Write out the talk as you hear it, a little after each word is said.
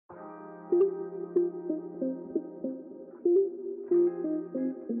It's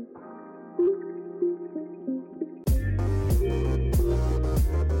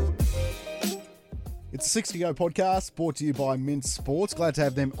a 60 Go podcast brought to you by Mint Sports. Glad to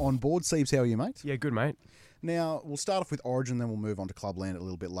have them on board. Siebes, how are you, mate? Yeah, good, mate. Now, we'll start off with Origin, then we'll move on to Clubland a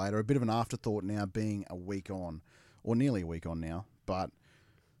little bit later. A bit of an afterthought now being a week on, or nearly a week on now, but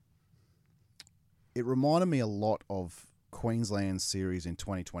it reminded me a lot of Queensland's series in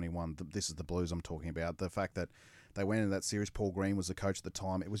 2021. This is the Blues I'm talking about. The fact that they went into that series, Paul Green was the coach at the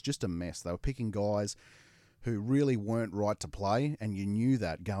time. It was just a mess. They were picking guys who really weren't right to play, and you knew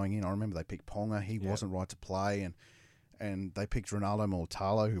that going in. I remember they picked Ponga. He wasn't right to play, and they picked Ronaldo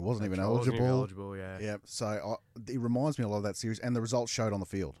Mortalo, who wasn't even eligible. Yeah. So it reminds me a lot of that series, and the results showed on the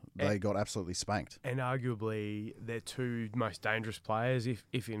field. They got absolutely spanked. And arguably, their two most dangerous players,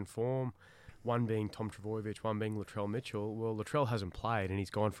 if in form, one being Tom Trbojevic, one being Latrell Mitchell. Well, Latrell hasn't played, and he's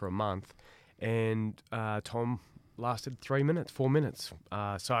gone for a month, and Tom lasted 4 minutes.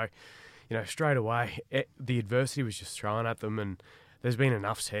 So, straight away, the adversity was just thrown at them, and there's been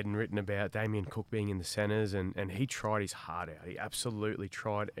enough said and written about Damien Cook being in the centres, and he tried his heart out. He absolutely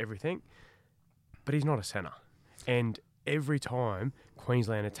tried everything, but he's not a centre. And every time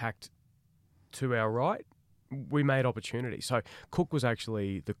Queensland attacked to our right, we made opportunities. So Cook was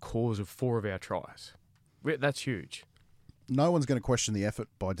actually the cause of 4 of our tries. That's huge. No one's going to question the effort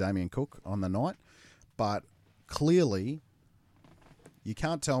by Damien Cook on the night, but clearly you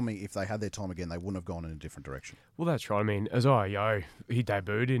can't tell me if they had their time again, they wouldn't have gone in a different direction. Well, that's right. I mean, Isaiah, he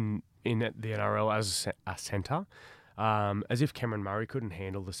debuted in the NRL as a centre, as if Cameron Murray couldn't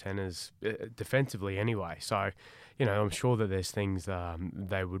handle the centres defensively anyway. So, I'm sure that there's things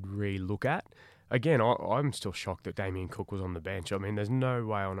they would re-look at. Again, I'm still shocked that Damien Cook was on the bench. I mean, there's no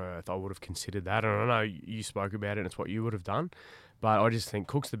way on earth I would have considered that. And I know you spoke about it and it's what you would have done. But I just think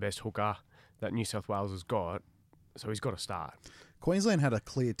Cook's the best hooker that New South Wales has got, so he's got to start. Queensland had a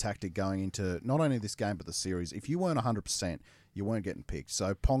clear tactic going into not only this game but the series. If you weren't 100%, you weren't getting picked.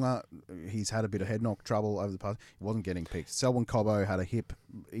 So Ponga, he's had a bit of head knock trouble over the past. He wasn't getting picked. Selwyn Cobbo had a hip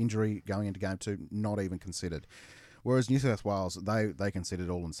injury going into game 2, not even considered. Whereas New South Wales, they considered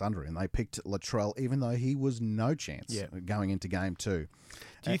all and sundry, and they picked Latrell even though he was no chance going into game 2.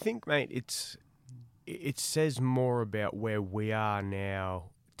 Do you think, mate, it says more about where we are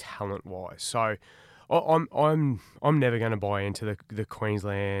now talent-wise? So I'm never going to buy into the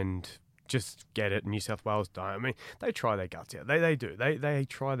Queensland just get it, New South Wales don't. I mean, they try their guts out. They do. They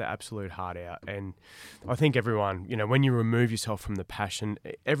try their absolute heart out. And I think everyone, when you remove yourself from the passion,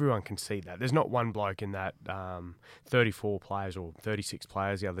 everyone can see that. There's not one bloke in that 34 players or 36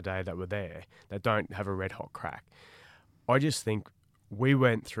 players the other day that were there that don't have a red-hot crack. I just think we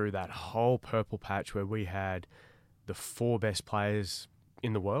went through that whole purple patch where we had the 4 best players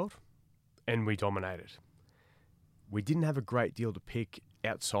in the world, and we dominated. We didn't have a great deal to pick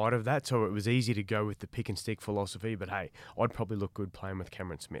outside of that, so it was easy to go with the pick and stick philosophy, but hey, I'd probably look good playing with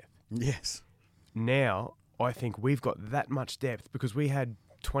Cameron Smith. Yes. Now, I think we've got that much depth because we had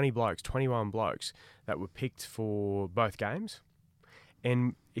 21 blokes that were picked for both games,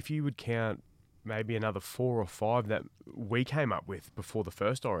 and if you would count maybe another 4 or 5 that we came up with before the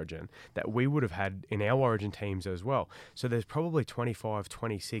first Origin that we would have had in our Origin teams as well. So there's probably 25,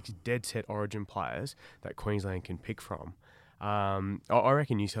 26 dead set Origin players that Queensland can pick from. I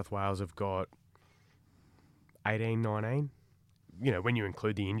reckon New South Wales have got 18, 19. When you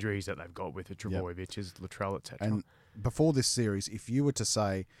include the injuries that they've got with the Trbojevic, Latrell, etc. And before this series, if you were to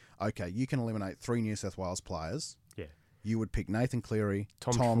say, okay, you can eliminate 3 New South Wales players, you would pick Nathan Cleary,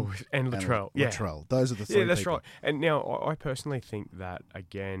 Tom and Latrell. Latrell. Those are the 3 people. Yeah, that's right. And now I personally think that,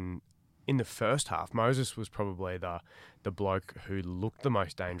 again, in the first half, Moses was probably the bloke who looked the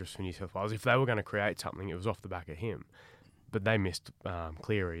most dangerous for New South Wales. If they were going to create something, it was off the back of him. But they missed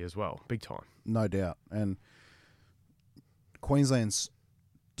Cleary as well, big time. No doubt. And Queensland's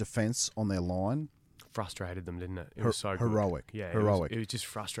defence on their line frustrated them, didn't it? It was so heroic. Good. Yeah, heroic. It was just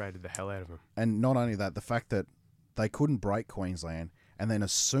frustrated the hell out of them. And not only that, the fact that they couldn't break Queensland, and then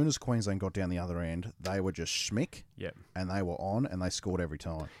as soon as Queensland got down the other end, they were just schmick, and they were on, and they scored every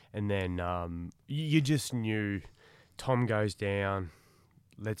time. And then you just knew Tom goes down.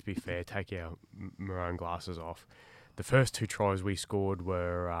 Let's be fair, take our maroon glasses off. The first 2 tries we scored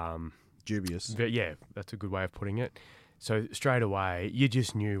were dubious. Yeah, that's a good way of putting it. So straight away, you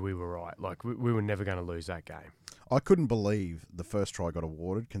just knew we were right. Like, we were never going to lose that game. I couldn't believe the first try got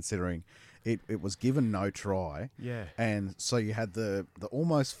awarded, considering It was given no try. Yeah. And so you had the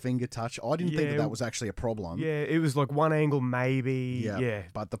almost finger touch. I didn't think that was actually a problem. Yeah, it was like one angle maybe. Yeah.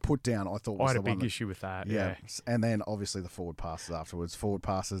 But the put down, I thought was I had the a big one issue with that. Yeah. And then obviously the forward passes afterwards. Forward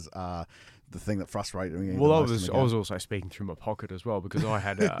passes are the thing that frustrated me. Well, I was also speaking through my pocket as well because I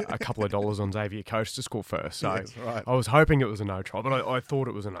had a couple of dollars on Xavier Coates to score first. So yes, right. I was hoping it was a no try, but I thought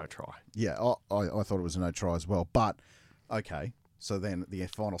it was a no try. Yeah, I thought it was a no try as well. But, okay, so then the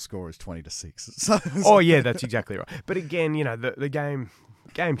final score is 20-6. Oh, yeah, that's exactly right. But again, the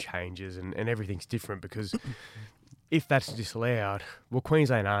game changes and everything's different because if that's disallowed, well,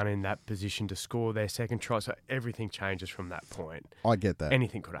 Queensland aren't in that position to score their second try, so everything changes from that point. I get that.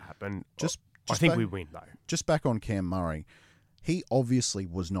 Anything could happen. I think we win, though. Just back on Cam Murray, he obviously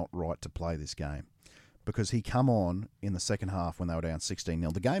was not right to play this game because he come on in the second half when they were down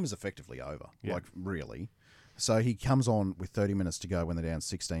 16-0. The game is effectively over, really. So he comes on with 30 minutes to go when they're down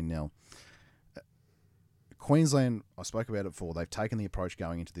 16-0. Queensland, I spoke about it before, they've taken the approach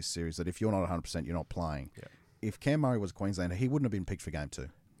going into this series that if you're not 100%, you're not playing. Yeah. If Cam Murray was a Queenslander, he wouldn't have been picked for game 2.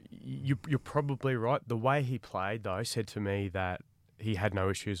 You're probably right. The way he played, though, said to me that he had no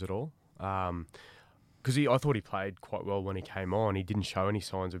issues at all. Because I thought he played quite well when he came on. He didn't show any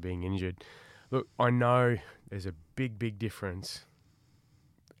signs of being injured. Look, I know there's a big, big difference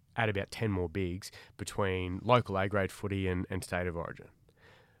at about 10 more bigs between local A-grade footy and State of Origin.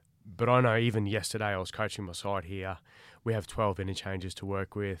 But I know even yesterday I was coaching my side here. We have 12 interchanges to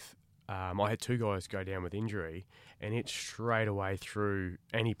work with. I had 2 guys go down with injury, and it straight away threw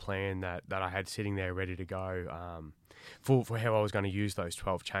any plan that I had sitting there ready to go for how I was going to use those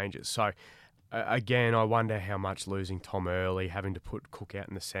 12 changes. So, again, I wonder how much losing Tom early, having to put Cook out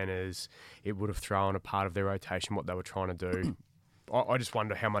in the centres, it would have thrown a part of their rotation, what they were trying to do. I just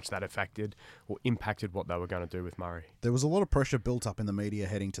wonder how much that affected or impacted what they were going to do with Murray. There was a lot of pressure built up in the media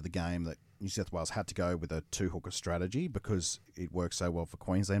heading to the game that New South Wales had to go with a 2-hooker strategy because it works so well for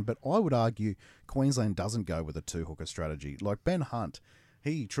Queensland. But I would argue Queensland doesn't go with a 2-hooker strategy. Like Ben Hunt,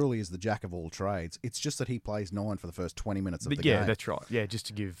 he truly is the jack of all trades. It's just that he plays 9 for the first 20 minutes of the game. Yeah, that's right. Yeah, just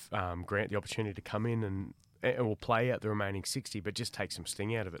to give Grant the opportunity to come in and will play out the remaining 60, but just take some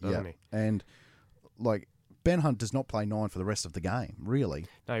sting out of it, doesn't he? And, Ben Hunt does not play 9 for the rest of the game, really.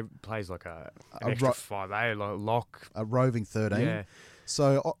 No, he plays like an extra 5'8", like lock. A roving 13. Yeah.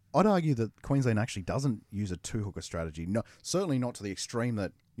 So I'd argue that Queensland actually doesn't use a 2-hooker strategy. No, certainly not to the extreme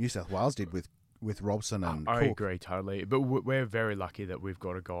that New South Wales did with Robson and Cook. I agree totally. But we're very lucky that we've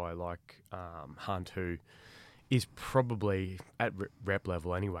got a guy like Hunt who is probably at rep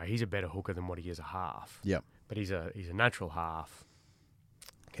level anyway. He's a better hooker than what he is a half. Yeah. But he's a natural half.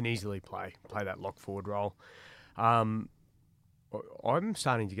 Can easily play that lock forward role. I'm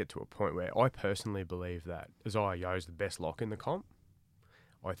starting to get to a point where I personally believe that Isaiah is the best lock in the comp.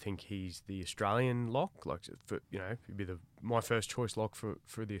 I think he's the Australian lock, he'd be my first choice lock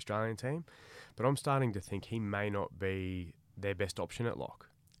for the Australian team. But I'm starting to think he may not be their best option at lock.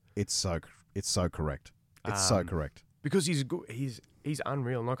 It's so correct. It's so correct because he's good. He's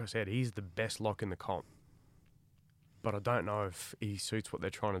unreal. And like I said, he's the best lock in the comp. But I don't know if he suits what they're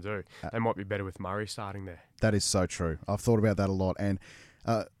trying to do. They might be better with Murray starting there. That is so true. I've thought about that a lot, and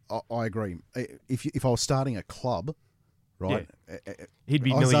I agree. If I was starting a club, right, he'd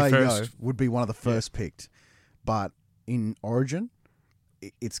be nearly first. Would be one of the first picked. But in Origin,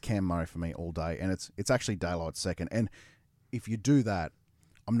 it's Cam Murray for me all day, and it's actually daylight second. And if you do that,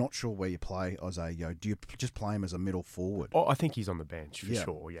 I'm not sure where you play Isaiah. Do you just play him as a middle forward? Oh, I think he's on the bench for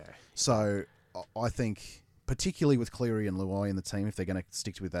sure. Yeah. So I think, particularly with Cleary and Luai in the team, if they're going to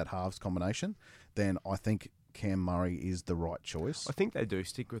stick with that halves combination, then I think Cam Murray is the right choice. I think they do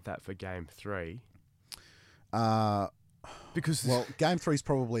stick with that for Game 3. Because Game 3 is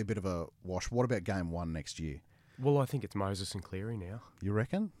probably a bit of a wash. What about Game 1 next year? Well, I think it's Moses and Cleary now. You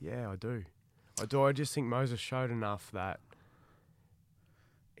reckon? Yeah, I do. I just think Moses showed enough that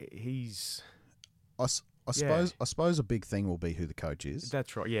he's... I suppose a big thing will be who the coach is.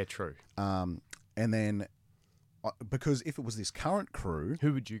 That's right. Yeah, true. And then... Because if it was this current crew...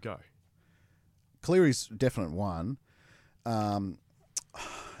 Who would you go? Cleary's definite one.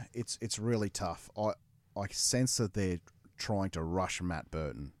 It's really tough. I sense that they're trying to rush Matt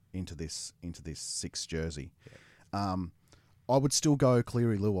Burton into this 6 jersey. Yeah. I would still go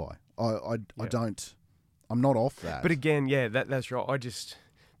Cleary Luai. I'm not off that. But again, yeah, that's right.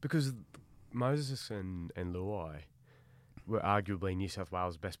 Because Moses and Luai were arguably New South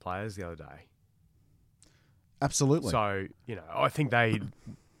Wales' best players the other day. Absolutely. So, I think they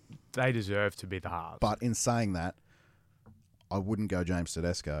deserve to be the halves. But in saying that, I wouldn't go James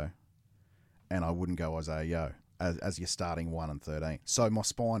Tedesco and I wouldn't go Isaiah Yeo. as your starting 1 and 13. So my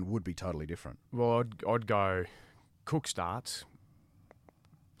spine would be totally different. Well, I'd go Cook starts,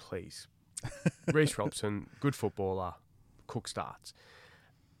 please. Reece Robson, good footballer. Cook starts.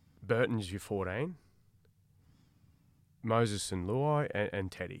 Burton's your 14. Moses and Luai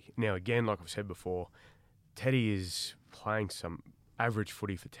and Teddy. Now, again, like I've said before, Teddy is playing some average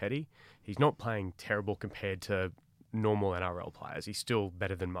footy for Teddy. He's not playing terrible compared to normal NRL players. He's still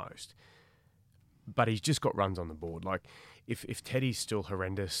better than most. But he's just got runs on the board. Like, if Teddy's still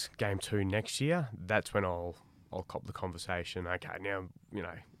horrendous game 2 next year, that's when I'll cop the conversation. Okay, now,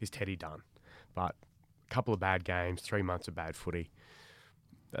 is Teddy done? But a couple of bad games, 3 months of bad footy,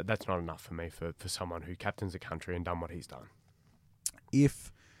 that's not enough for me for someone who captains the country and done what he's done.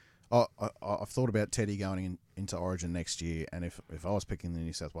 If I've thought about Teddy going into Origin next year, and if I was picking the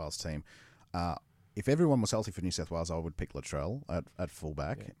New South Wales team, if everyone was healthy for New South Wales, I would pick Latrell at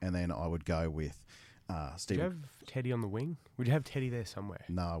fullback, and then I would go with Steve. Would you have Teddy on the wing? Would you have Teddy there somewhere?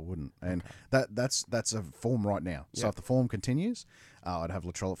 No, I wouldn't. And that's a form right now. So if the form continues, I'd have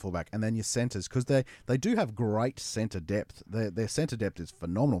Latrell at fullback. And then your centres, because they do have great centre depth. Their centre depth is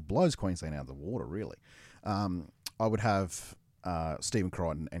phenomenal. Blows Queensland out of the water, really. I would have Stephen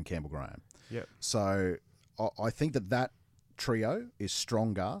Crichton and Campbell Graham. Yep. So I think that trio is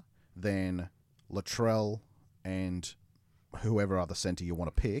stronger than Latrell and whoever other centre you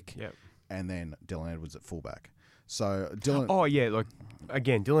want to pick. Yep. And then Dylan Edwards at fullback. So Dylan. Oh yeah, look,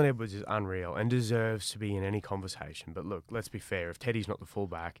 again, Dylan Edwards is unreal and deserves to be in any conversation. But look, let's be fair. If Teddy's not the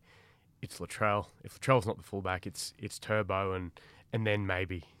fullback, it's Latrell. If Latrell's not the fullback, it's Turbo and then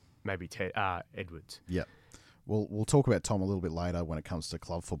maybe Edwards. Yeah. We'll talk about Tom a little bit later when it comes to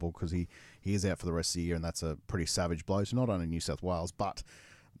club football, because he is out for the rest of the year, and that's a pretty savage blow to not only New South Wales but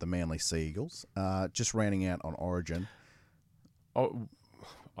the Manly Sea Eagles. Just rounding out on Origin. Oh,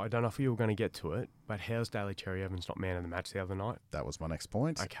 I don't know if you were going to get to it, but how's Daly Cherry Evans not man of the match the other night? That was my next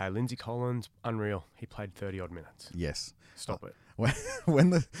point. Okay, Lindsay Collins, unreal. He played 30-odd minutes. Yes. Stop it.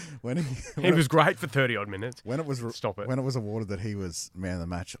 He was great for 30-odd minutes. Stop it. When it was awarded that he was man of the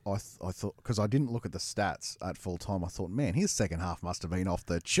match, I thought, because I didn't look at the stats at full time, I thought, man, his second half must have been off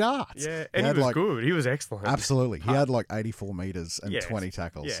the charts. Yeah, and he was good. He was excellent. Absolutely. He had 84 metres and 20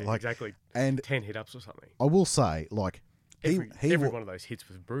 tackles. Yeah, exactly. And 10 hit-ups or something. I will say, Every one of those hits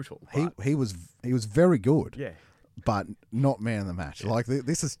was brutal. He was very good. Yeah. But not man of the match. Yeah.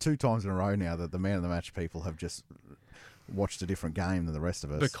 This is 2 times in a row now that the man of the match people have just watched a different game than the rest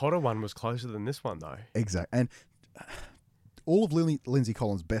of us. The Cotter one was closer than this one, though. Exactly. And all of Lindsay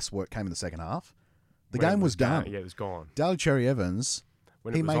Collins' best work came in the second half. The game was done. Yeah, it was gone. Daly Cherry Evans,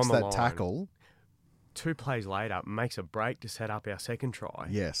 he makes that line, tackle. 2 plays later, makes a break to set up our second try.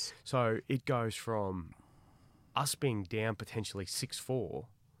 Yes. So it goes from us being down potentially 6-4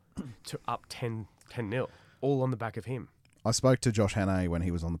 to up 10-0, all on the back of him. I spoke to Josh Hannay when he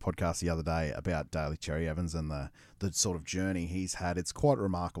was on the podcast the other day about Daly Cherry Evans and the sort of journey he's had. It's quite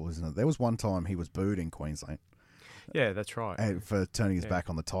remarkable, isn't it? There was one time he was booed in Queensland. Yeah, that's right. For turning his back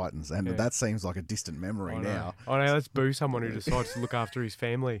on the Titans. And that seems like a distant memory now. I know, let's boo someone who decides to look after his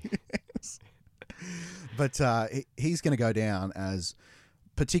family. Yes. But he's going to go down as,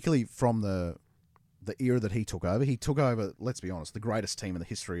 particularly from the era that he took over, let's be honest, the greatest team in the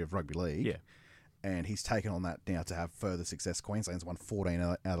history of rugby league. Yeah. And he's taken on that now to have further success. Queensland's won 14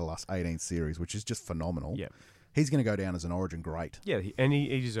 out of the last 18 series, which is just phenomenal. Yeah. He's going to go down as an Origin great. Yeah, and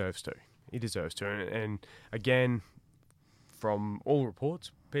he deserves to. He deserves to. And again, from all reports,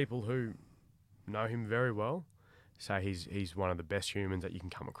 people who know him very well say he's one of the best humans that you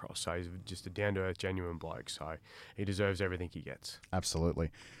can come across. So he's just a down-to-earth, genuine bloke. So he deserves everything he gets. Absolutely.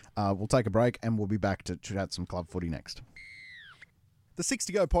 We'll take a break and we'll be back to chat some club footy next. The 6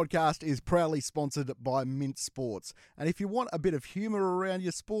 to Go podcast is proudly sponsored by Mint Sports. And if you want a bit of humour around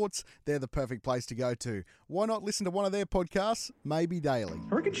your sports, they're the perfect place to go to. Why not listen to one of their podcasts, maybe daily?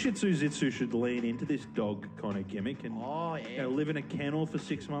 I reckon Shih Tzu Zitsu should lean into this dog kind of gimmick and live in a kennel for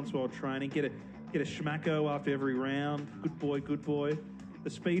 6 months while training, get a schmacko after every round. Good boy, good boy. The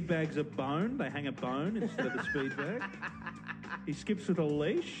speed bag's a bone. They hang a bone instead of the speed bag. He skips with a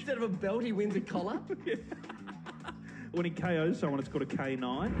leash. Instead of a belt, he wins a collar. Yeah. When he KOs someone, it's called a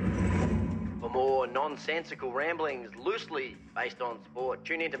K9. For more nonsensical ramblings loosely based on sport,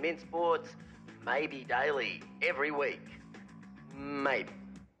 tune into Mint Sports, maybe daily, every week. Maybe.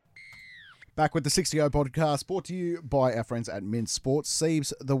 Back with the 6 to Go podcast, brought to you by our friends at Mint Sports.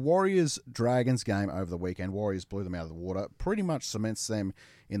 Siebes, the Warriors-Dragons game over the weekend. Warriors blew them out of the water. Pretty much cements them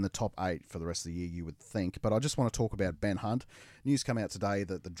in the top 8 for the rest of the year, you would think. But I just want to talk about Ben Hunt. News come out today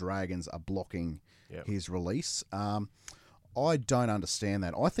that the Dragons are blocking his release. I don't understand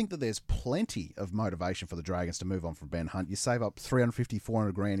that. I think that there's plenty of motivation for the Dragons to move on from Ben Hunt. You save up 350,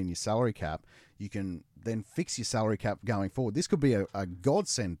 400 grand in your salary cap. You can then fix your salary cap going forward. This could be a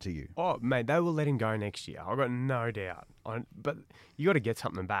godsend to you. Oh, mate, they will let him go next year. I've got no doubt. But you got to get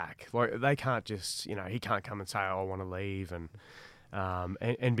something back. Like, they can't just, he can't come and say, oh, I want to leave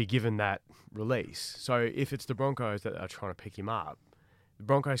and be given that release. So if it's the Broncos that are trying to pick him up, the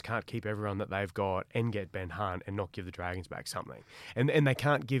Broncos can't keep everyone that they've got and get Ben Hunt and not give the Dragons back something. And they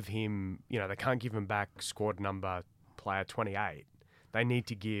can't give him, they can't give him back squad number player 28. They need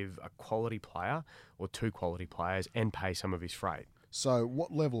to give a quality player or two quality players and pay some of his freight. So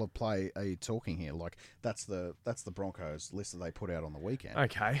what level of play are you talking here? Like, that's the Broncos list that they put out on the weekend.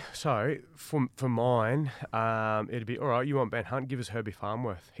 Okay, so for mine, it'd be, all right, you want Ben Hunt, give us Herbie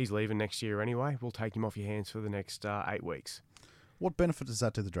Farnworth. He's leaving next year anyway. We'll take him off your hands for the next 8 weeks. What benefit does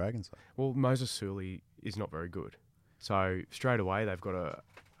that to the Dragons? Well, Moses Suley is not very good. So straight away, they've got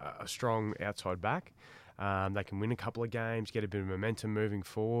a strong outside back. They can win a couple of games, get a bit of momentum moving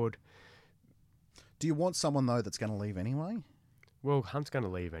forward. Do you want someone, though, that's going to leave anyway? Well, Hunt's going to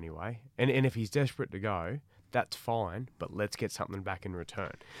leave anyway. And if he's desperate to go, that's fine, but let's get something back in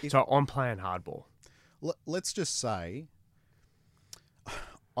return. So I'm playing hardball. Let's just say,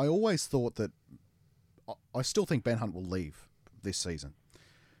 I always thought that, I still think Ben Hunt will leave this season.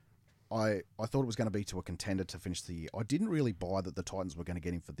 I thought it was going to be to a contender to finish the year. I didn't really buy that the Titans were going to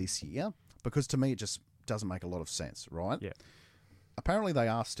get him for this year, because to me it just doesn't make a lot of sense, right? Yeah. Apparently they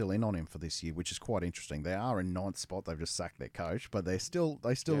are still in on him for this year, which is quite interesting. They are in 9th spot. They've just sacked their coach, but they still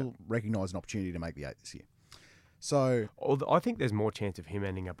recognise an opportunity to make the 8 this year. So I think there's more chance of him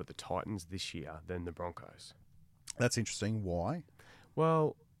ending up at the Titans this year than the Broncos. That's interesting. Why?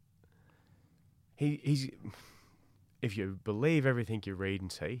 Well, he's if you believe everything you read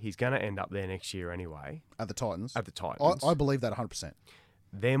and see, he's going to end up there next year anyway. At the Titans? At the Titans. I believe that 100%.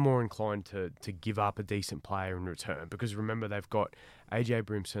 They're more inclined to give up a decent player in return, because remember, they've got AJ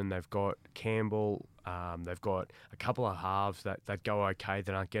Brimson, they've got Campbell, they've got a couple of halves that go okay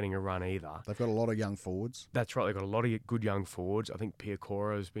that aren't getting a run either. They've got a lot of young forwards. That's right, they've got a lot of good young forwards. I think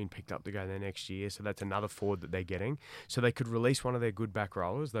Piacora has been picked up to go there next year, so that's another forward that they're getting. So they could release one of their good back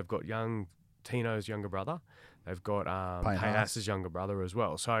rowers. They've got young Tino's younger brother. They've got Payne Haas's younger brother as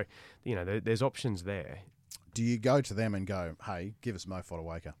well. So, there's options there. Do you go to them and go, hey, give us Mo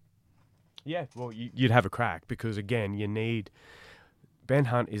Fodawaker? Yeah, well, you'd have a crack, because, again, you need... Ben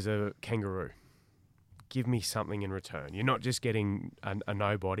Hunt is a kangaroo. Give me something in return. You're not just getting a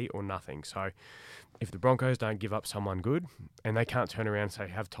nobody or nothing. So if the Broncos don't give up someone good, and they can't turn around and say,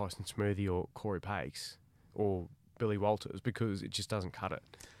 have Tyson Smoothie or Corey Pakes or Billy Walters, because it just doesn't cut it.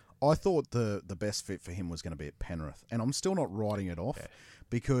 I thought the best fit for him was going to be at Penrith, and I'm still not writing it off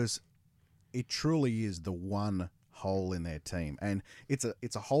because it truly is the one hole in their team, and it's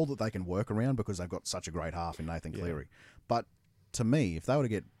a hole that they can work around because they've got such a great half in Nathan Cleary. But to me, if they were to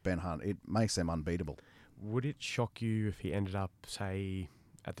get Ben Hunt, it makes them unbeatable. Would it shock you if he ended up, say,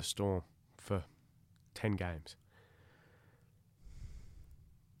 at the Storm for 10 games?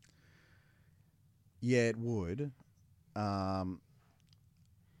 Yeah, it would.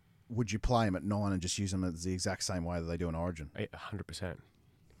 Would you play him at 9 and just use him as the exact same way that they do in Origin? 100%.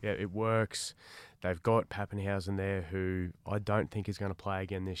 Yeah, it works. They've got Pappenhausen there, who I don't think is going to play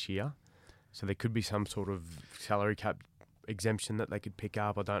again this year. So there could be some sort of salary cap exemption that they could pick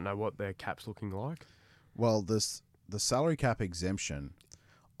up. I don't know what their cap's looking like. Well, the salary cap exemption,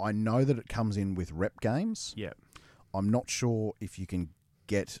 I know that it comes in with rep games. Yeah. I'm not sure if you can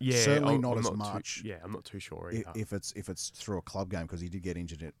get, certainly not as much. I'm not too sure either. If it's through a club game, because he did get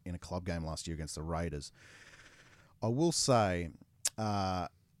injured in a club game last year against the Raiders. I will say,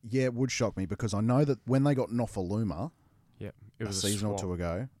 it would shock me, because I know that when they got Nofaluma it was a season or two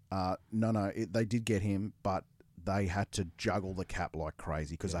ago, they did get him, but they had to juggle the cap like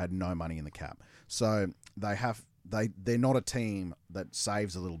crazy because they had no money in the cap. So they're not a team that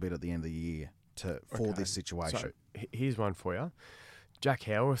saves a little bit at the end of the year for this situation. So here's one for you. Jack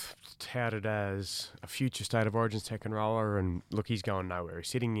Howarth, touted as a future State of Origin second rower, and look, he's going nowhere. He's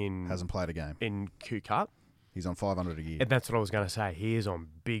sitting in... Hasn't played a game. In Q Cup. He's on 500 a year. And that's what I was going to say. He is on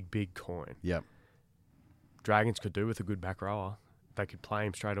big coin. Yep. Dragons could do with a good back rower. They could play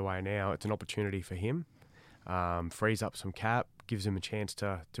him straight away now. It's an opportunity for him. Frees up some cap, gives him a chance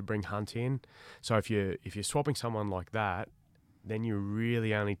to bring Hunt in. So if you're swapping someone like that, then you're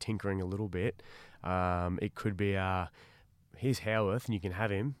really only tinkering a little bit. It could be here's Howarth, and you can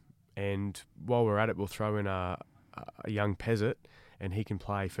have him. And while we're at it, we'll throw in a young Pezzett, and he can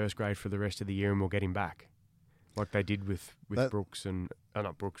play first grade for the rest of the year, and we'll get him back, like they did with Brooks and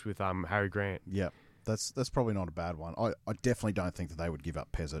not Brooks, with Harry Grant. Yep. That's probably not a bad one. I definitely don't think that they would give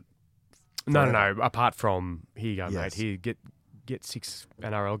up Pezzett. No. Apart from, here you go, Yes. mate. Here, get 6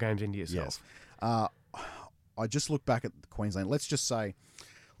 NRL games into yourself. Yes. I just look back at Queensland. Let's say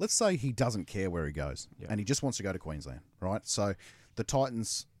he doesn't care where he goes, and he just wants to go to Queensland, right? So the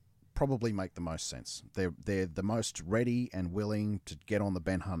Titans probably make the most sense. They're the most ready and willing to get on the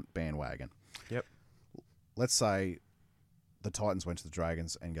Ben Hunt bandwagon. Yep. Let's say the Titans went to the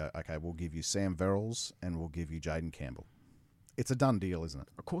Dragons and go, okay, we'll give you Sam Verrills and we'll give you Jaden Campbell. It's a done deal, isn't it?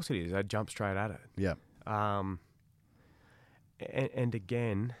 Of course it is. They'd jump straight at it. Yeah. And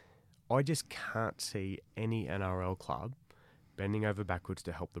again, I just can't see any NRL club bending over backwards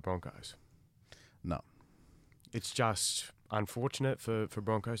to help the Broncos. No. It's just unfortunate for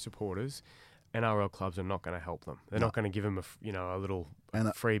Broncos supporters. NRL clubs are not going to help them. They're not going to give them a little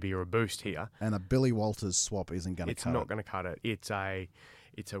freebie or a boost here. And a Billy Walters swap isn't going to cut it. It's not going to cut it. It's a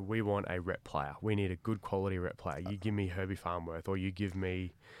we want a rep player. We need a good quality rep player. You give me Herbie Farnworth or you give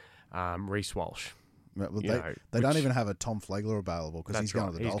me Reece Walsh. Well, they don't even have a Tom Flegler available because he's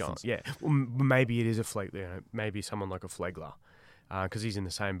going to the Dolphins. Yeah, well, maybe it is a Flegler. Maybe someone like a Flegler because he's in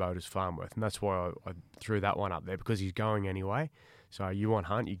the same boat as Farnworth, and that's why I threw that one up there because he's going anyway. So you want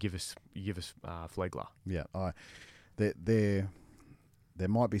Hunt, you give us Flegler. Yeah, there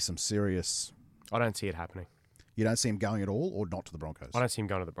might be some serious. I don't see it happening. You don't see him going at all, or not to the Broncos? I don't see him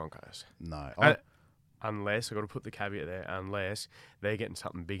going to the Broncos. No, unless I've got to put the caveat there. Unless they're getting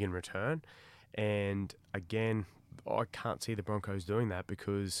something big in return. And again, I can't see the Broncos doing that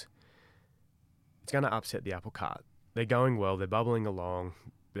because it's going to upset the apple cart. They're going well. They're bubbling along.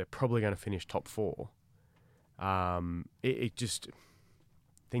 They're probably going to finish top 4. It just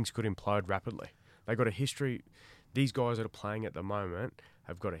things could implode rapidly. They got a history. These guys that are playing at the moment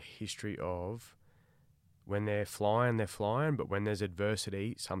have got a history of when they're flying, but when there's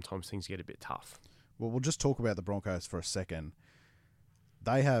adversity, sometimes things get a bit tough. Well, we'll just talk about the Broncos for a second.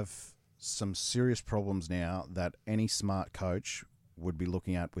 They have some serious problems now that any smart coach would be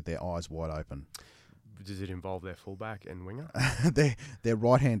looking at with their eyes wide open. Does it involve their fullback and winger? their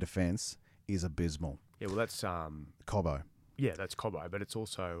right-hand defence is abysmal. Yeah, well, that's Cobbo. Yeah, that's Cobbo, but it's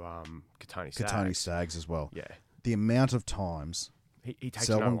also Katoni Staggs. Katoni Staggs as well. Yeah. The amount of times he takes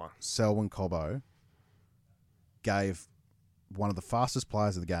no one. Selwyn Cobbo gave one of the fastest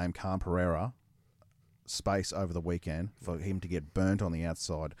players of the game, Khan Pereira, space over the weekend for him to get burnt on the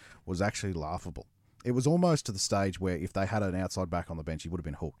outside was actually laughable. It was almost to the stage where if they had an outside back on the bench, he would have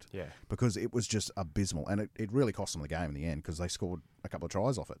been hooked. Yeah. Because it was just abysmal. And it really cost them the game in the end because they scored a couple of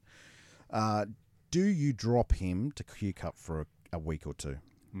tries off it. Do you drop him to Q Cup for a week or two?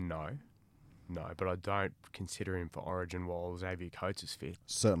 No, but I don't consider him for Origin while Xavier Coates is fit.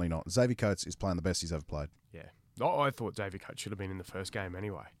 Certainly not. Xavier Coates is playing the best he's ever played. Yeah. I thought Xavier Coates should have been in the first game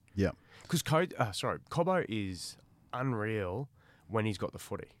anyway. Yeah. Because Cobbo is unreal when he's got the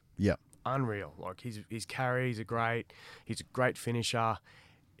footy. Yeah. Unreal. Like his carries are great. He's a great finisher.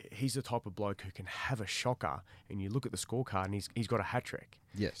 He's the type of bloke who can have a shocker and you look at the scorecard and he's got a hat trick.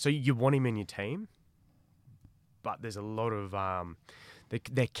 Yes. So you want him in your team, but there's a lot of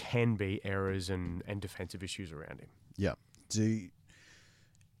there can be errors and defensive issues around him. Yeah.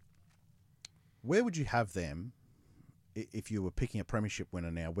 Where would you have them if you were picking a premiership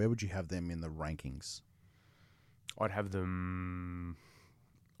winner now? Where would you have them in the rankings? I'd have them.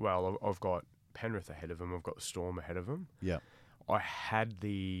 Well, I've got Penrith ahead of them. I've got Storm ahead of them. Yeah. I had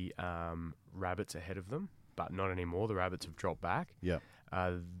the Rabbits ahead of them, but not anymore. The Rabbits have dropped back. Yeah.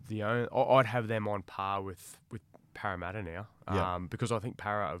 I'd have them on par with Parramatta now, because I think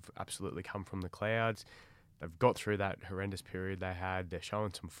Para have absolutely come from the clouds. They've got through that horrendous period they had. They're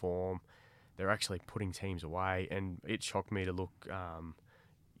showing some form. They're actually putting teams away, and it shocked me to look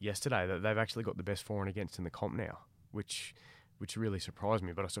yesterday that they've actually got the best for and against in the comp now, which really surprised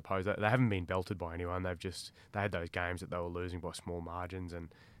me. But I suppose that they haven't been belted by anyone. They had those games that they were losing by small margins, and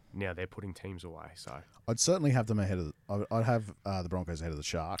now they're putting teams away. So I'd certainly have them ahead of. I'd have the Broncos ahead of the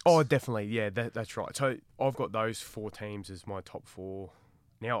Sharks. Oh, definitely, yeah, that's right. So I've got those 4 teams as my top 4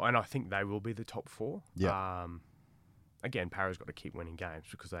 now, and I think they will be the top 4. Yeah. Again, Para's got to keep winning games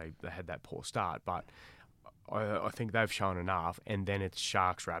because they had that poor start, but I think they've shown enough, and then it's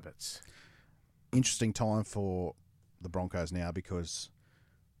Sharks, Rabbits. Interesting time for the Broncos now because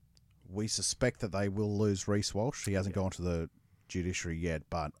we suspect that they will lose Reece Walsh. He hasn't gone to the judiciary yet,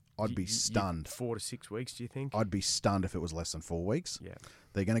 but I'd be stunned. 4 to 6 weeks, do you think? I'd be stunned if it was less than 4 weeks. Yeah.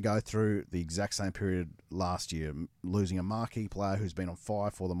 They're going to go through the exact same period last year, losing a marquee player who's been on fire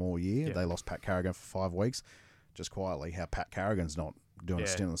for them all year. Yeah. They lost Pat Carrigan for 5 weeks. Just quietly, how Pat Carrigan's not doing a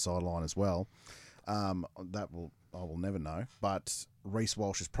stint on the sideline as well. I will never know. But Reece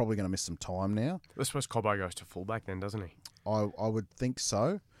Walsh is probably going to miss some time now. I suppose Cobbo goes to fullback then, doesn't he? I would think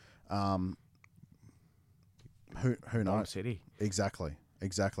so. Who knows? Bomb City. Exactly.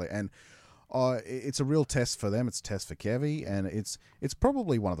 And it's a real test for them. It's a test for Kevy, and it's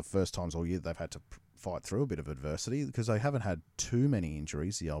probably one of the first times all year they've had to fight through a bit of adversity because they haven't had too many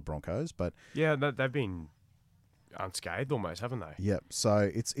injuries, the old Broncos. But yeah, they've been unscathed almost, haven't they? Yep.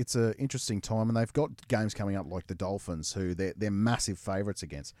 So it's an interesting time, and they've got games coming up like the Dolphins, who they're massive favourites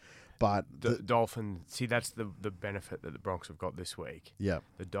against. But the Dolphins, see, that's the benefit that the Broncos have got this week. Yeah.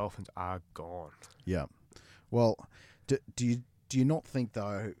 The Dolphins are gone. Yeah. Well, do you not think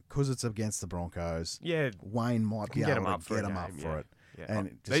though, because it's against the Broncos? Yeah, Wayne might be able to get them up for it. Yeah.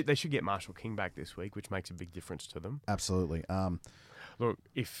 And they should get Marshall King back this week, which makes a big difference to them. Absolutely. Look,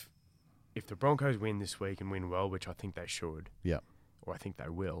 if the Broncos win this week and win well, which I think they should, yeah, or I think they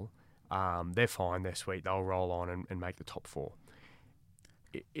will, they're fine. They're sweet. They'll roll on and make the top 4.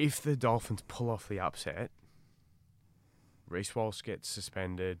 If the Dolphins pull off the upset, Reece Walsh gets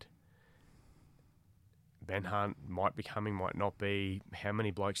suspended. Ben Hunt might be coming, might not be. How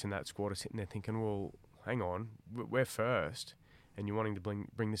many blokes in that squad are sitting there thinking, well, hang on, we're first, and you're wanting to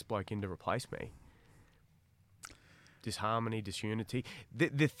bring this bloke in to replace me? Disharmony, disunity.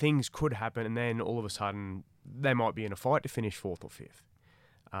 The things could happen, and then all of a sudden they might be in a fight to finish 4th or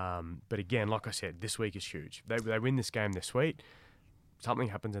 5th. But again, like I said, this week is huge. They win this game, they're sweet. Something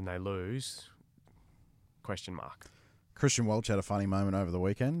happens and they lose. Question mark. Christian Welch had a funny moment over the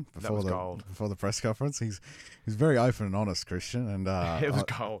weekend before the press conference. He's very open and honest, Christian, and it was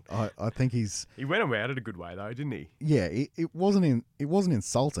gold. I think he went about it a good way though, didn't he? Yeah, it wasn't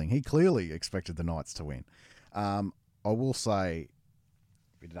insulting. He clearly expected the Knights to win. I will say,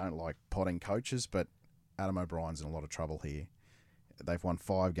 we don't like potting coaches, but Adam O'Brien's in a lot of trouble here. They've won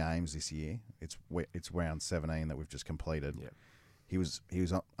 5 games this year. It's round 17 that we've just completed. Yeah. He was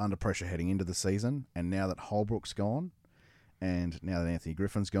under pressure heading into the season, and now that Holbrook's gone, and now that Anthony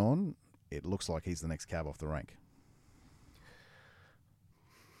Griffin's gone, it looks like he's the next cab off the rank.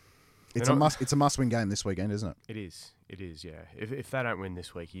 It's a must-win game this weekend, isn't it? It is. Yeah. If they don't win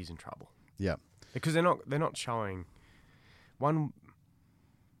this week, he's in trouble. Yeah, because they're not showing one.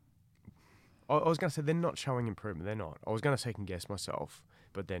 I was going to say they're not showing improvement. They're not. I was going to second guess myself,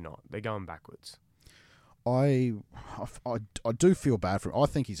 but they're not. They're going backwards. I do feel bad for him. I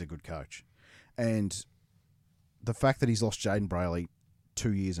think he's a good coach, and the fact that he's lost Jaden Brayley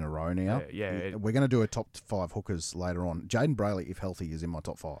 2 years in a row now. Yeah. We're going to do a top 5 hookers later on. Jaden Brayley, if healthy, is in my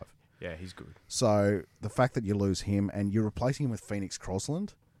top 5. Yeah, he's good. So the fact that you lose him and you're replacing him with Phoenix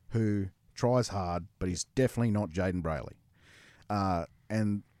Crosland, who tries hard, but he's definitely not Jaden Brayley.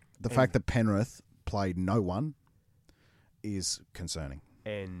 And the fact that Penrith played no one is concerning.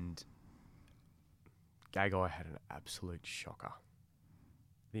 And Gagai had an absolute shocker.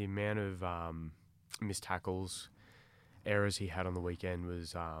 The amount of missed tackles, errors he had on the weekend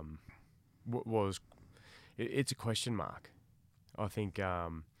was it's a question mark. I think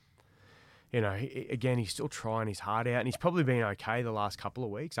again he's still trying his heart out, and he's probably been okay the last couple of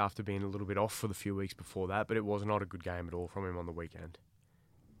weeks after being a little bit off for the few weeks before that. But it was not a good game at all from him on the weekend.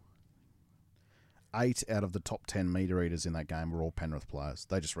 8 out of the top 10 meter eaters in that game were all Penrith players.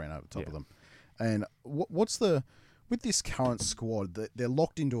 They just ran over the top of them. And with this current squad, they're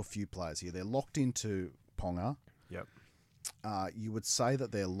locked into a few players here. They're locked into Ponga. Yep. You would say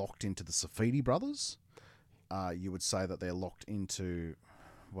that they're locked into the Safidi brothers. You would say that they're locked into,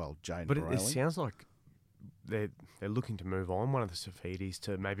 Jaden Brayley. But it sounds like they're looking to move on one of the Safidis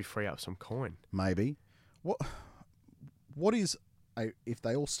to maybe free up some coin. Maybe. What is if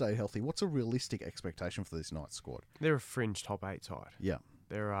they all stay healthy? What's a realistic expectation for this Knights squad? They're a fringe top 8 side. Yeah.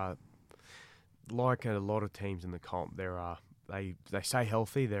 There are, like a lot of teams in the comp, they stay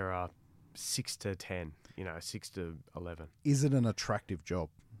healthy. There are 6 to 10, 6 to 11. Is it an attractive job?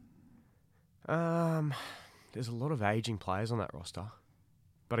 There's a lot of aging players on that roster,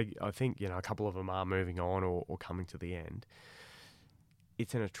 but I think a couple of them are moving on or coming to the end.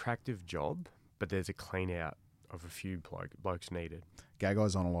 It's an attractive job, but there's a clean out of a few blokes needed.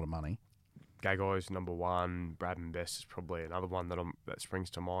 Gagai's on a lot of money. Gagai's number 1. Bradman Best is probably another one that springs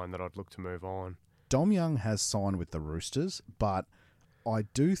to mind that I'd look to move on. Dom Young has signed with the Roosters, but I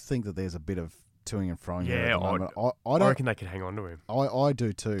do think that there's a bit of toing and froing there at the moment. I reckon they can hang on to him. I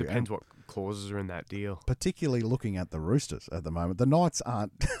do too. Depends what clauses are in that deal. Particularly looking at the Roosters at the moment. The Knights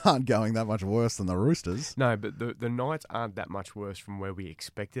aren't going that much worse than the Roosters. No, but the Knights aren't that much worse from where we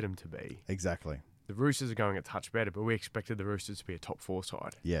expected them to be. Exactly. The Roosters are going a touch better, but we expected the Roosters to be a top 4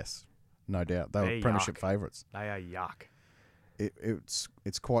 side. Yes, no doubt. They were premiership favourites. They are yuck.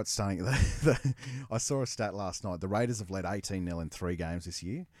 It's quite stunning. I saw a stat last night. The Raiders have led 18-0 in 3 games this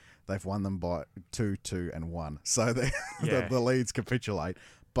year. They've won them by 2, 2, and 1. So the leads capitulate.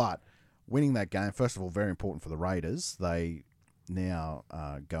 But winning that game, first of all, very important for the Raiders. They now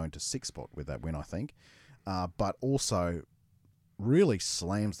go into 6th spot with that win, I think. But also really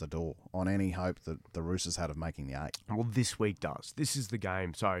slams the door on any hope that the Roosters had of making the 8. Well, this week does. This is the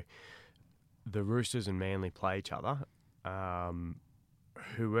game. So the Roosters and Manly play each other.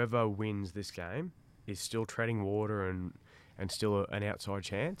 Whoever wins this game is still treading water and still an outside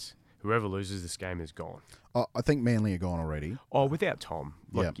chance. Whoever loses this game is gone. Oh, I think Manly are gone already. Oh, without Tom.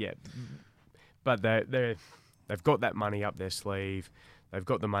 Yeah. But they've got that money up their sleeve. They've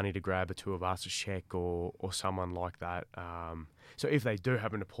got the money to grab a Tuivasa-Sheck or someone like that. So if they do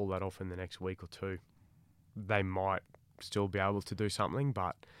happen to pull that off in the next week or two, they might still be able to do something.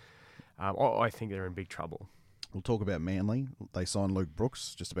 But I think they're in big trouble. We'll talk about Manly. They signed Luke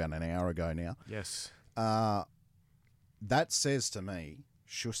Brooks just about an hour ago now. Yes. That says to me,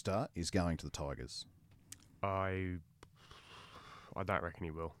 Schuster is going to the Tigers. I don't reckon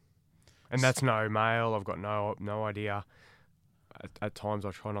he will. And that's no mail. I've got no idea. At times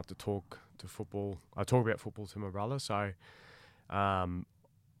I try not to talk to football. I talk about football to my brother, so I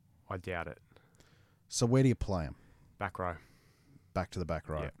doubt it. So where do you play him? Back row. Back to the back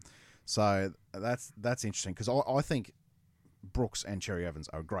row. Yeah. So that's interesting because I think Brooks and Cherry Evans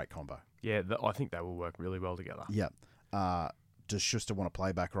are a great combo. Yeah, I think they will work really well together. Yeah. Does Schuster want to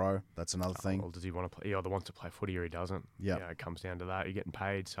play back row? That's another thing. Well, does he want to play? He either wants to play footy or he doesn't. Yeah. It comes down to that. You're getting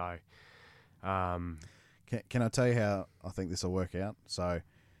paid, so... Can I tell you how I think this will work out? So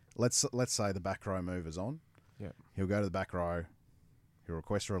let's say the back row move is on. Yeah. He'll go to the back row. He'll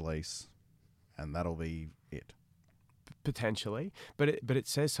request a release, and that'll be it. Potentially, but it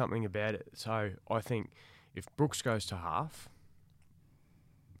says something about it. So I think if Brooks goes to half,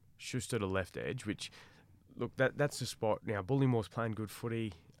 Schuster to left edge, which look that's the spot now. Bullimore's playing good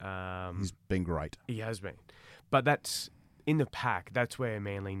footy. He's been great. He has been, but that's in the pack. That's where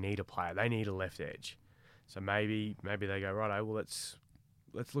Manly need a player. They need a left edge. So maybe they go right. Well, let's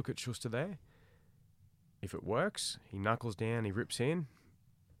look at Schuster there. If it works, he knuckles down, he rips in.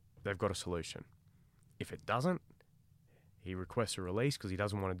 They've got a solution. If it doesn't, he requests a release because he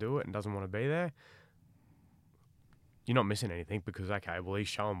doesn't want to do it and doesn't want to be there. You're not missing anything because, okay, well, he's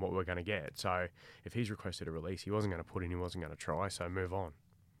shown what we're going to get. So if he's requested a release, he wasn't going to put in, he wasn't going to try, so move on.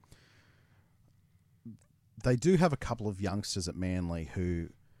 They do have a couple of youngsters at Manly who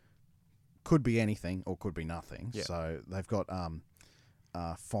could be anything or could be nothing. Yeah. So they've got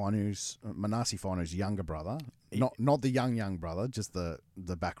Manasi Finu's younger brother. Not the young brother, just the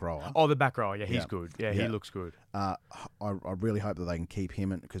back rower. Oh, the back rower. Yeah, he's good. Yeah, he looks good. I really hope that they can keep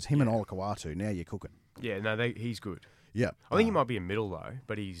him because him and Olakawatu, now you're cooking. Yeah, no, he's good. Yeah. I think he might be a middle, though,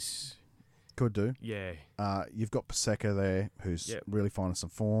 but he's... Could do. Yeah. You've got Paseka there, who's really finding some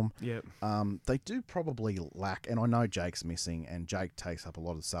form. Yep. They do probably lack, and I know Jake's missing, and Jake takes up a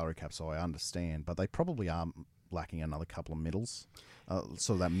lot of the salary cap, so I understand, but they probably are lacking another couple of middles.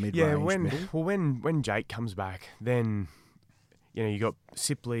 Sort of that mid-range middle. Well, when Jake comes back, then, you got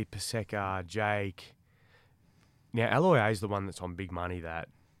Sipley, Paseka, Jake. Now, Aloia's the one that's on big money that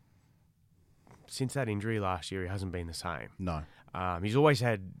since that injury last year, he hasn't been the same. No. He's always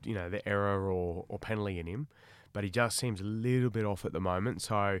had, the error or penalty in him, but he just seems a little bit off at the moment.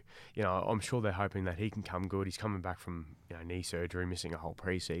 So, I'm sure they're hoping that he can come good. He's coming back from, knee surgery, missing a whole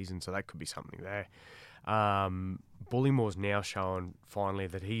preseason, so that could be something there. Bullimore's now shown finally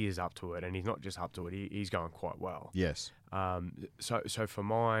that he is up to it, and he's not just up to it, he's going quite well. Yes. So for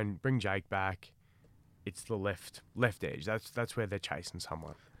mine, bring Jake back. It's the left edge. That's where they're chasing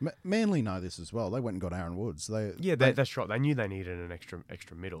someone. Manly know this as well. They went and got Aaron Woods. That's right. They knew they needed an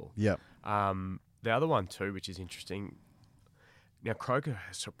extra middle. Yeah. The other one too, which is interesting. Now Croker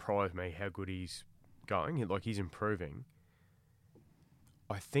has surprised me how good he's going. He's improving.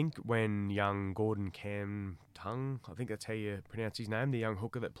 I think when young Gordon Cam Tung, I think that's how you pronounce his name, the young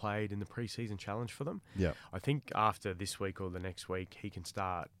hooker that played in the preseason challenge for them. Yeah. I think after this week or the next week, he can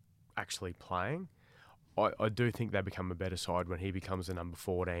start actually playing. I do think they become a better side when he becomes the number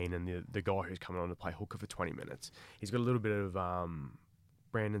 14 and the guy who's coming on to play hooker for 20 minutes. He's got a little bit of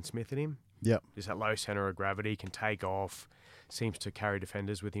Brandon Smith in him. Yep. Just that low centre of gravity, can take off, seems to carry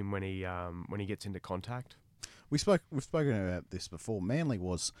defenders with him when he gets into contact. We've spoken about this before. Manly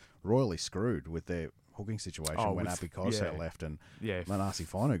was royally screwed with their hooking situation when Api Kosau left and Manasi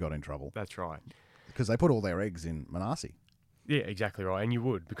Finu got in trouble. That's right. Because they put all their eggs in Manasi. Yeah, exactly right. And you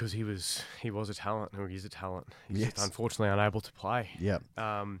would, because he was a talent, or he is a talent. He's just unfortunately unable to play. Yeah.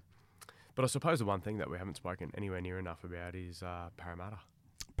 But I suppose the one thing that we haven't spoken anywhere near enough about is Parramatta.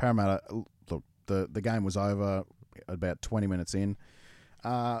 Parramatta, look, the game was over about 20 minutes in.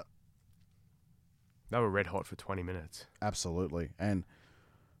 They were red hot for 20 minutes. Absolutely. And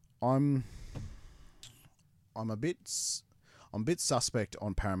I'm a bit suspect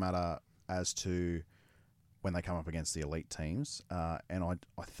on Parramatta as to when they come up against the elite teams. And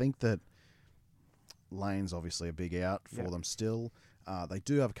I think that Lane's obviously a big out for them still. They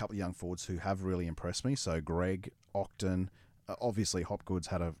do have a couple of young forwards who have really impressed me. So Greg, Octon, obviously Hopgood's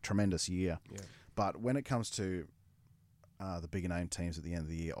had a tremendous year. Yeah. But when it comes to the bigger name teams at the end of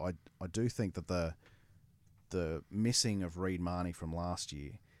the year, I do think that the missing of Reid Marnie from last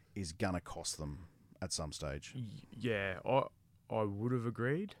year is going to cost them at some stage. Yeah, I would have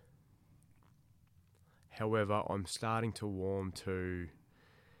agreed. However, I'm starting to warm to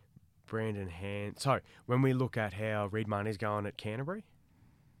Brandon Hand. So when we look at how Reid Marnie's going at Canterbury,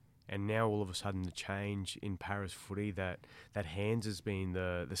 and now all of a sudden the change in Para's footy that Hands has been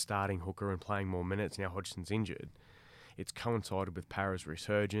the starting hooker and playing more minutes, now Hodgson's injured, it's coincided with Para's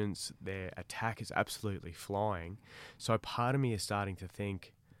resurgence. Their attack is absolutely flying. So part of me is starting to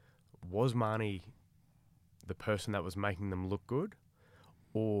think, was Marnie the person that was making them look good?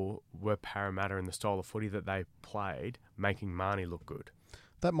 Or were Parramatta in the style of footy that they played making Marnie look good?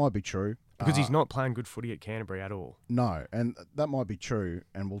 That might be true. Because he's not playing good footy at Canterbury at all. No, and that might be true,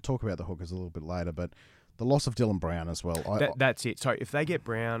 and we'll talk about the hookers a little bit later, but the loss of Dylan Brown as well. That's it. So if they get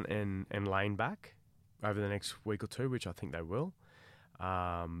Brown and Lane back over the next week or two, which I think they will,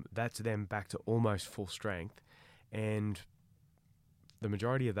 that's them back to almost full strength. And the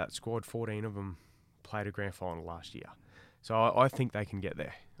majority of that squad, 14 of them, played a grand final last year. So I think they can get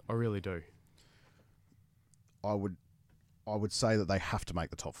there. I really do. I would say that they have to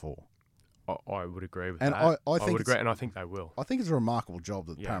make the top four. I would agree with and that. I think would agree, and I think they will. I think it's a remarkable job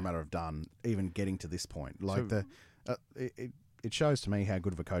that Parramatta have done, even getting to this point. Like it shows to me how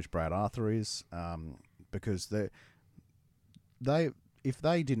good of a coach Brad Arthur is, because if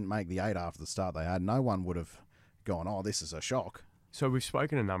they didn't make the 8 after the start they had, no one would have gone, oh, this is a shock. So we've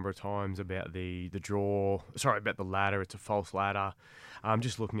spoken a number of times about the about the ladder. It's a false ladder. I'm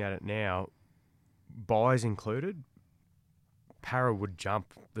just looking at it now. Buys included, Para would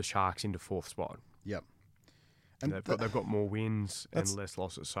jump the Sharks into 4th spot. Yep. And they've got more wins and less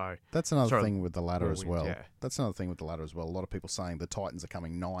losses. So that's another thing with the ladder as well. Yeah. That's another thing with the ladder as well. A lot of people saying the Titans are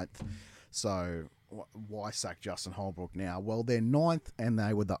coming 9th. So why sack Justin Holbrook now? Well, they're 9th, and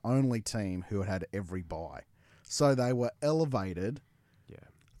they were the only team who had every bye. So they were elevated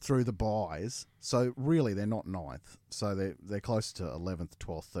through the buys. So really, they're not 9th. So they're close to 11th,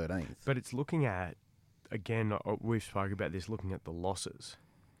 12th, 13th. But it's looking at, again, we've spoken about this, looking at the losses.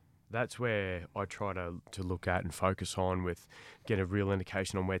 That's where I try to look at and focus on get a real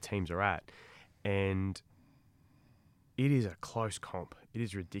indication on where teams are at. And it is a close comp. It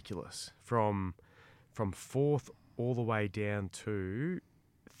is ridiculous. From 4th all the way down to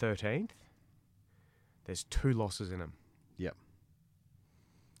 13th, there's 2 losses in them. Yep.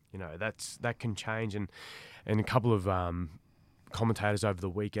 You know, that can change. And a couple of commentators over the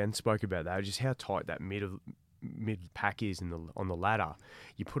weekend spoke about that, just how tight that mid pack is on the ladder.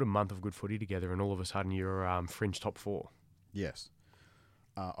 You put a month of good footy together, and all of a sudden you're fringe top 4. Yes.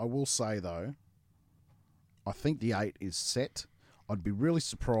 I will say though, I think the 8 is set. I'd be really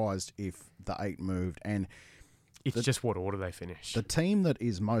surprised if the 8 moved, and it's just what order they finish. The team that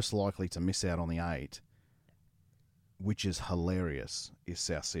is most likely to miss out on the 8, which is hilarious, is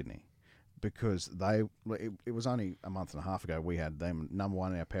South Sydney. Because it was only a month and a half ago we had them number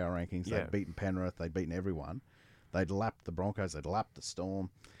 1 in our power rankings. Yeah. They'd beaten Penrith. They'd beaten everyone. They'd lapped the Broncos. They'd lapped the Storm.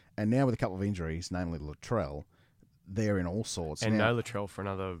 And now with a couple of injuries, namely Latrell, they're in all sorts. And now, no Latrell for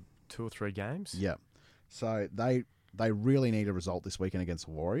another 2 or 3 games? Yeah. So they really need a result this weekend against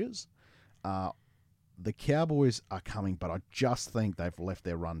the Warriors. The Cowboys are coming, but I just think they've left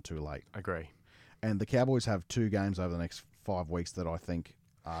their run too late. Agree. And the Cowboys have 2 games over the next 5 weeks that I think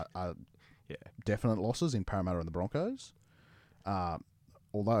are definite losses in Parramatta and the Broncos.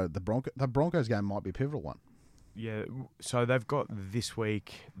 Although the Broncos game might be a pivotal one. Yeah, so they've got this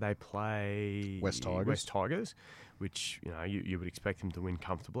week, they play West Tigers, which you would expect them to win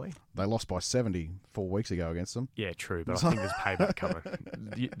comfortably. They lost by 70 4 weeks ago against them. Yeah, true, but I think there's payback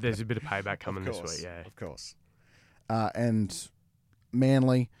coming. There's a bit of payback coming this week, yeah. Of course. And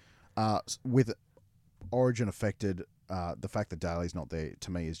Manly, with Origin affected, the fact that Daly's not there,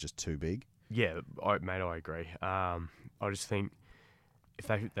 to me, is just too big. Yeah, I agree. I just think if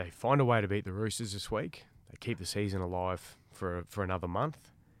they find a way to beat the Roosters this week, they keep the season alive for another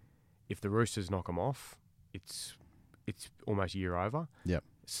month. If the Roosters knock them off, it's almost a year over. Yep.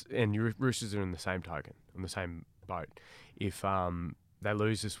 And your Roosters are in the same token, on the same boat. If they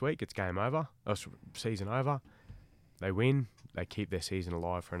lose this week, it's game over, season over. They win, they keep their season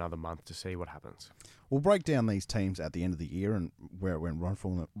alive for another month to see what happens. We'll break down these teams at the end of the year and where it went wrong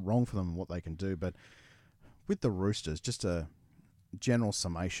for them and what they can do. But with the Roosters, just a general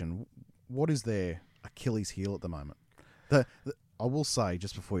summation, what is their Achilles heel at the moment? I will say,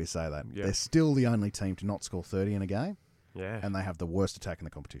 just before you say that, they're still the only team to not score 30 in a game. Yeah. And they have the worst attack in the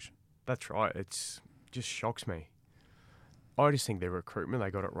competition. That's right. Just shocks me. I just think their recruitment,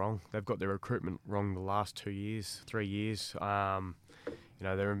 they got it wrong. They've got their recruitment wrong the last 2 years, 3 years.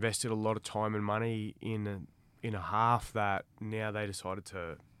 They've invested a lot of time and money in a half that now they decided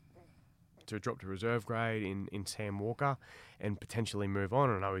to drop to reserve grade in Sam Walker and potentially move on.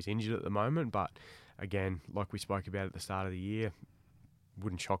 I know he's injured at the moment, but again, like we spoke about at the start of the year,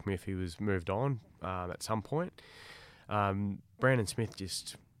 wouldn't shock me if he was moved on at some point. Brandon Smith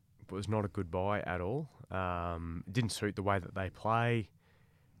just was not a good buy at all. Didn't suit the way that they play.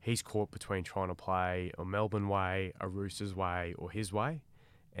 He's caught between trying to play a Melbourne way, a Roosters way, or his way.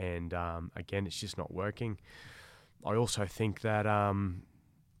 And again, it's just not working. I also think that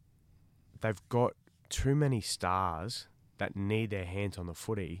they've got too many stars that need their hands on the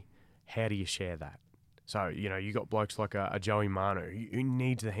footy. How do you share that? So, you got blokes like a Joey Manu who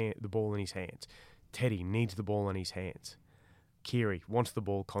needs the ball in his hands. Teddy needs the ball in his hands. Keary wants the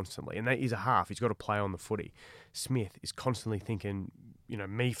ball constantly. And he's a half. He's got to play on the footy. Smith is constantly thinking,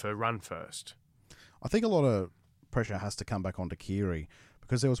 me for run first. I think a lot of pressure has to come back onto Keary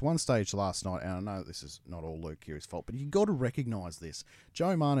because there was one stage last night, and I know this is not all Luke Keary's fault, but you've got to recognise this.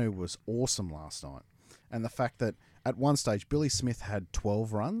 Joe Manu was awesome last night. And the fact that at one stage, Billy Smith had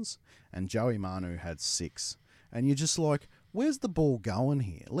 12 runs and Joey Manu had 6. And you're just like, where's the ball going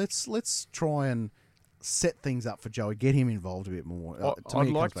here? Let's try and set things up for Joey, get him involved a bit more. I'd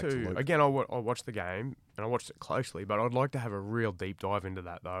like to again, I watched the game and I watched it closely, but I'd like to have a real deep dive into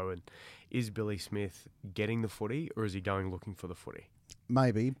that though. And is Billy Smith getting the footy or is he going looking for the footy?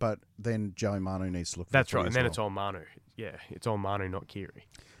 Maybe, but then Joey Manu needs to look for That's the footy right, and as then well. it's on Manu. Yeah, it's on Manu, not Keary.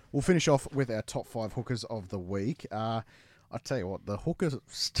 We'll finish off with our top 5 hookers of the week. I tell you what, the hooker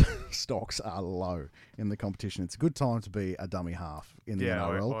stocks are low in the competition. It's a good time to be a dummy half in the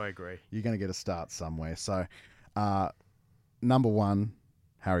NRL. I agree. You're going to get a start somewhere. So, number 1,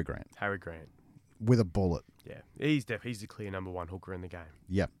 Harry Grant. Harry Grant. With a bullet. Yeah, he's the clear number 1 hooker in the game.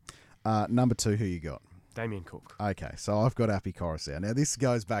 Yep. Number 2, who you got? Damien Cook. Okay, so I've got Appy Coruscant. Now, this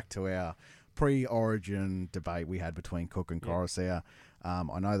goes back to our pre-origin debate we had between Cook and Coruscant.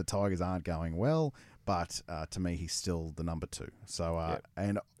 I know the Tigers aren't going well, but to me, he's still the number 2. So,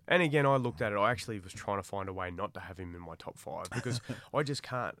 and again, I looked at it. I actually was trying to find a way not to have him in my top 5 because I just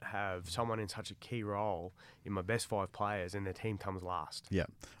can't have someone in such a key role in my best 5 players and their team comes last. Yeah,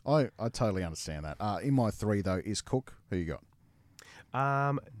 I totally understand that. In my 3, though, is Cook. Who you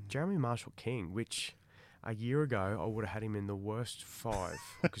got? Jeremy Marshall-King, which a year ago I would have had him in the worst 5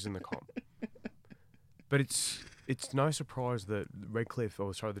 hookers in the comp. But it's no surprise that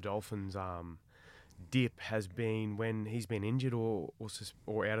the Dolphins' dip has been when he's been injured or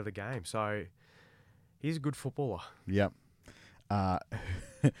out of the game. So he's a good footballer. Yep.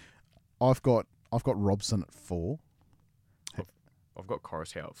 I've got Robson at 4. I've got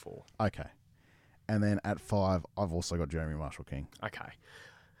Coruscant at 4. Okay. And then at 5, I've also got Jeremy Marshall-King. Okay.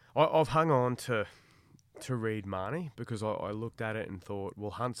 I've hung on to Reid Marnie because I looked at it and thought,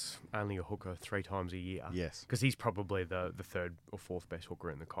 well, Hunt's only a hooker 3 times a year. Yes. Because he's probably the 3rd or 4th best hooker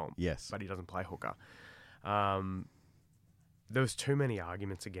in the comp. Yes. But he doesn't play hooker. There was too many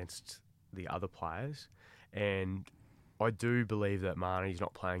arguments against the other players, and I do believe that Marnie's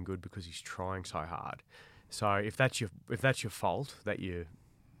not playing good because he's trying so hard. So if that's your fault, that you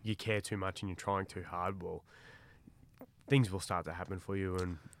care too much and you're trying too hard, well, things will start to happen for you,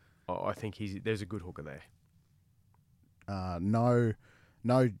 and I think there's a good hooker there. No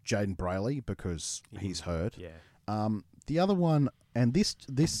Jaden Brayley because he's hurt. Yeah. The other one, and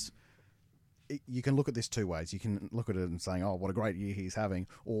this you can look at this 2 ways. You can look at it and saying, oh, what a great year he's having,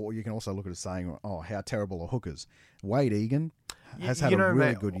 or you can also look at it saying, oh, how terrible are hookers. Wade Egan has had a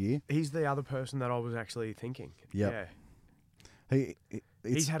really good year. He's the other person that I was actually thinking. Yep. Yeah.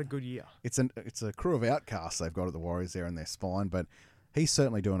 He's had a good year. It's a crew of outcasts they've got at the Warriors there in their spine, but he's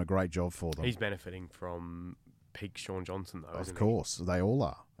certainly doing a great job for them. He's benefiting from peak Sean Johnson, though, isn't he? Of course, they all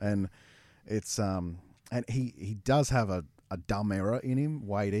are. And it's and he does have a dumb error in him,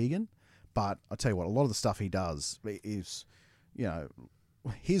 Wade Egan, but I tell you what, a lot of the stuff he does is,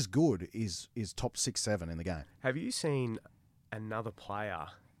 his good is top 6, 7 in the game. Have you seen another player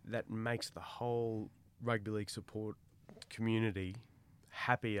that makes the whole rugby league support community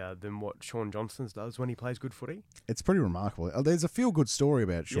happier than what Sean Johnson does when he plays good footy. It's pretty remarkable. There's a feel-good story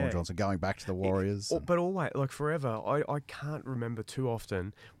about Sean Yeah. Johnson going back to the Warriors. But always, like forever, I can't remember too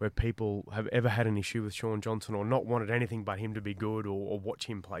often where people have ever had an issue with Sean Johnson or not wanted anything but him to be good or watch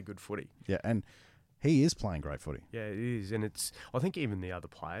him play good footy. Yeah, and he is playing great footy. Yeah, it is. And I think even the other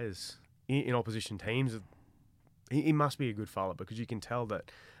players in opposition teams, he must be a good fella because you can tell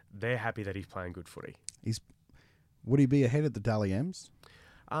that they're happy that he's playing good footy. Would he be ahead at the Dally M's?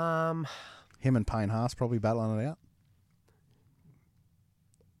 Him and Payne Haas probably battling it out?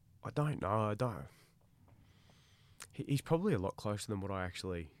 I don't know. I don't. He's probably a lot closer than what I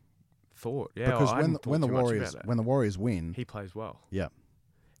actually thought. Yeah, because I when the Warriors win, he plays well. Yeah.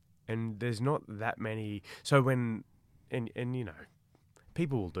 And there's not that many. So when and you know,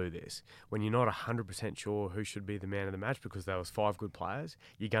 people will do this when you're not 100% sure who should be the man of the match because there was 5 good players.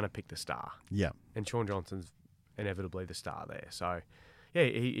 You're gonna pick the star. Yeah. And Sean Johnson's inevitably the star there. So, yeah,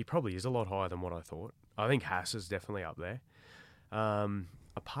 he probably is a lot higher than what I thought. I think Haas is definitely up there.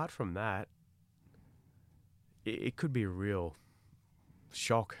 Apart from that, it could be a real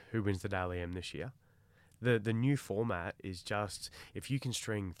shock who wins the Dally M this year. The new format is just, if you can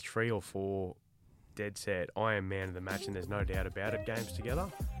string 3 or 4 dead set, I am man of the match and there's no doubt about it games together,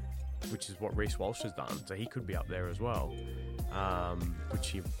 which is what Reece Walsh has done. So he could be up there as well, which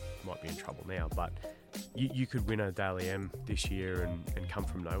he might be in trouble now. But you could win a Daily M this year and come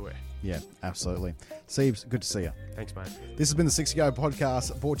from nowhere. Yeah, absolutely. Siebes, good to see you. Thanks, mate. This has been the 60 Go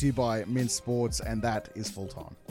podcast brought to you by Mint Sports, and that is full time.